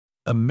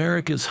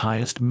America's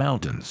highest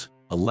mountains.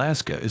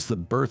 Alaska is the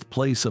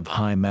birthplace of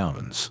high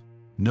mountains.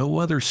 No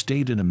other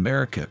state in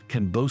America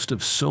can boast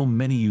of so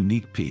many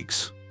unique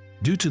peaks.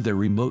 Due to their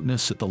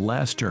remoteness at the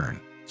last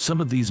turn,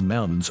 some of these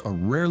mountains are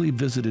rarely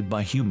visited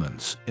by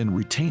humans and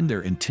retain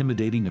their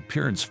intimidating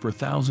appearance for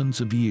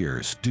thousands of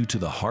years due to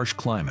the harsh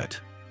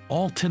climate.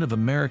 All 10 of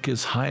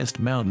America's highest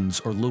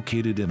mountains are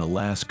located in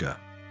Alaska.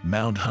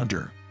 Mount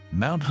Hunter.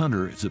 Mount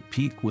Hunter is a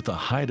peak with a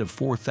height of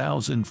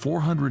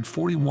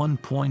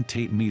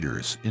 4,441.8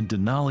 meters in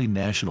Denali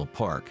National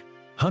Park.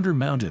 Hunter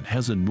Mountain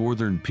has a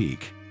northern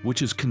peak,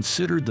 which is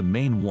considered the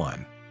main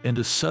one, and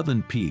a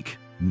southern peak,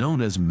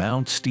 known as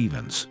Mount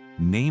Stevens,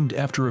 named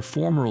after a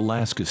former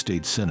Alaska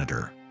state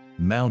senator.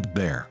 Mount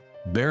Bear.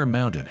 Bear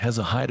Mountain has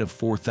a height of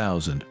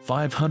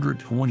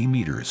 4,520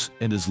 meters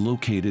and is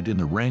located in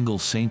the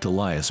Wrangell-St.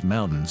 Elias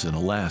Mountains in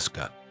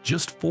Alaska,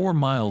 just 4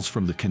 miles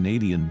from the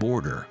Canadian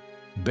border.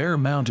 Bear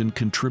Mountain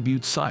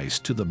contributes ice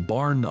to the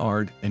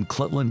Barnard and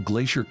Klutlan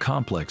Glacier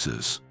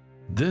complexes.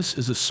 This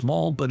is a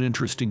small but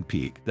interesting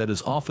peak that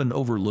is often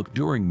overlooked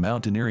during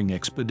mountaineering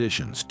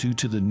expeditions due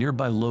to the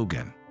nearby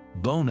Logan,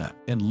 Bona,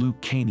 and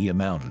Lucania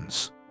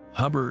Mountains.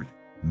 Hubbard.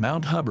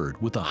 Mount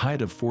Hubbard, with a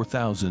height of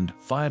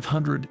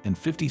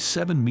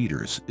 4,557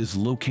 meters, is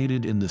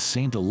located in the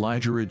St.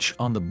 Elijah Ridge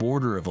on the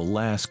border of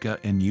Alaska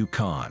and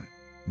Yukon.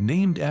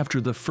 Named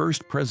after the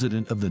first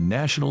president of the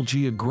National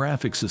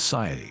Geographic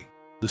Society,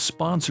 the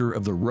sponsor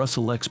of the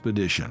Russell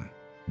Expedition.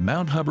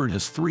 Mount Hubbard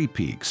has 3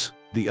 peaks.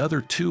 The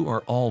other 2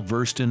 are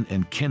Alverston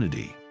and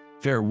Kennedy.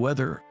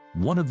 Fairweather,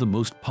 one of the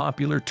most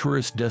popular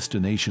tourist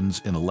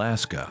destinations in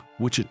Alaska,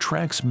 which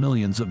attracts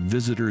millions of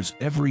visitors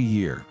every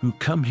year who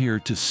come here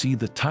to see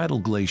the tidal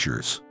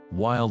glaciers,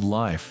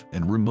 wildlife,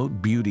 and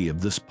remote beauty of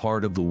this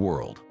part of the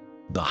world.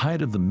 The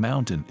height of the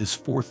mountain is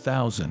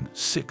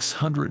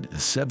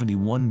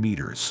 4,671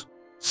 meters.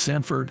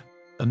 Sanford.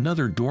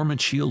 Another dormant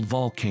shield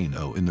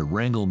volcano in the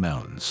Wrangell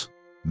Mountains.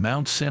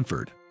 Mount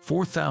Sanford,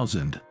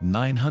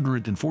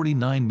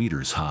 4,949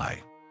 meters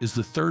high, is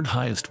the 3rd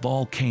highest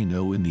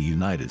volcano in the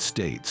United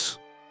States.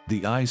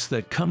 The ice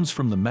that comes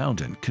from the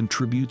mountain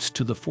contributes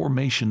to the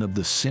formation of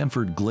the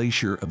Sanford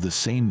Glacier of the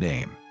same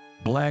name.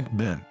 Black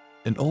Bear,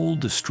 an old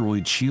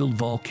destroyed shield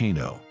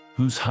volcano,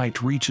 whose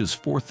height reaches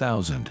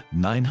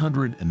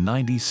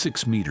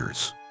 4,996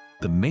 meters.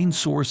 The main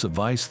source of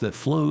ice that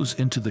flows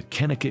into the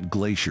Kennecott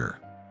Glacier.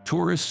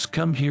 Tourists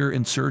come here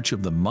in search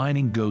of the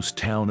mining ghost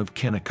town of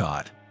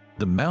Kennecott.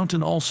 The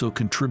mountain also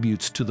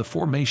contributes to the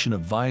formation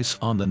of ice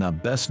on the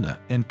Nabesna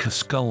and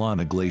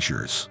Kuskalana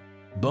glaciers.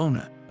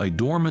 Bona, a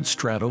dormant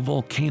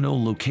stratovolcano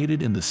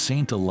located in the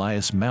St.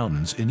 Elias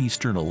Mountains in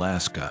eastern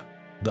Alaska.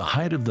 The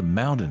height of the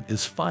mountain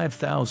is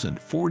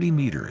 5,040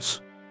 meters,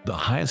 the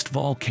highest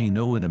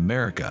volcano in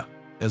America,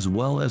 as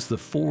well as the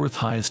 4th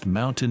highest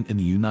mountain in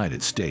the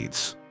United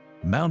States.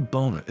 Mount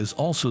Bona is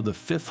also the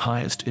 5th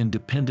highest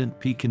independent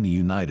peak in the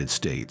United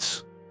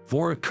States.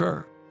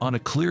 Foraker. On a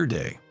clear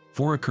day,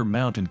 Foraker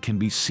Mountain can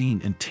be seen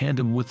in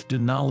tandem with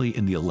Denali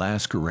in the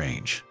Alaska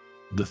Range.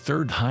 The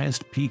 3rd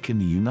highest peak in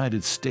the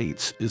United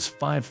States is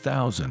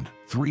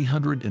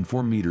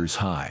 5,304 meters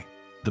high.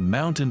 The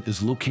mountain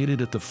is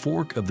located at the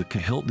fork of the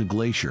Kahiltna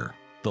Glacier,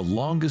 the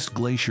longest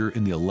glacier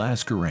in the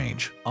Alaska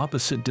Range,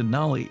 opposite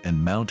Denali and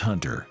Mount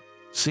Hunter.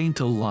 St.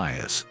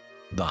 Elias.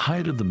 The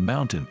height of the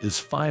mountain is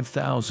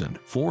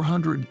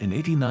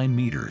 5,489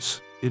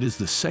 meters. It is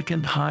the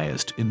 2nd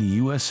highest in the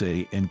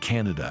USA and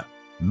Canada.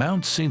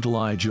 Mount St.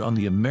 Elijah on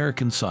the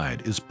American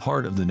side is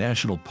part of the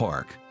national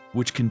park,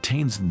 which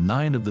contains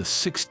 9 of the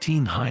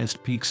 16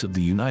 highest peaks of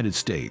the United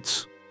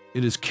States.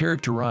 It is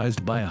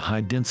characterized by a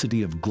high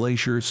density of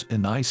glaciers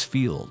and ice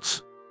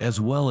fields, as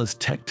well as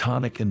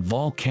tectonic and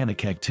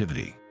volcanic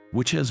activity,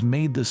 which has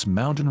made this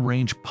mountain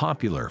range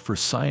popular for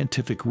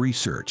scientific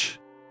research.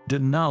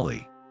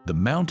 Denali. The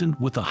mountain,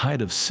 with a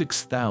height of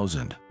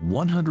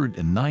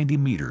 6,190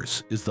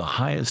 meters, is the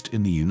highest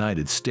in the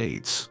United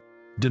States.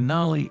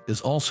 Denali is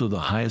also the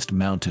highest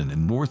mountain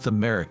in North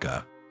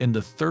America and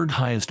the 3rd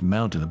highest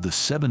mountain of the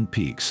 7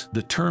 peaks,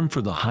 the term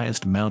for the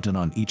highest mountain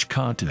on each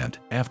continent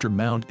after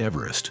Mount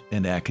Everest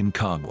and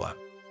Aconcagua.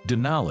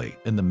 Denali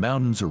and the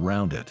mountains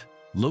around it,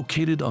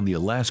 located on the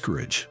Alaska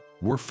Ridge,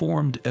 were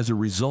formed as a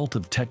result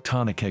of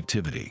tectonic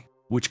activity,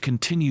 which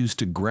continues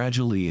to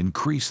gradually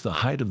increase the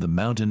height of the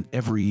mountain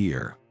every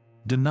year.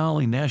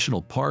 Denali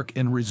National Park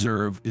and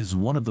Reserve is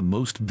one of the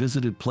most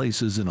visited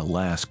places in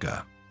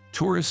Alaska.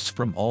 Tourists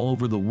from all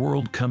over the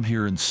world come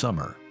here in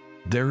summer.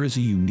 There is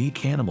a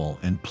unique animal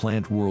and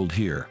plant world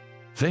here.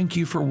 Thank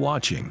you for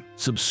watching.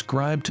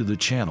 Subscribe to the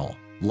channel,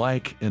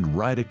 like, and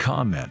write a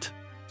comment.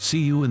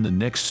 See you in the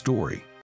next story.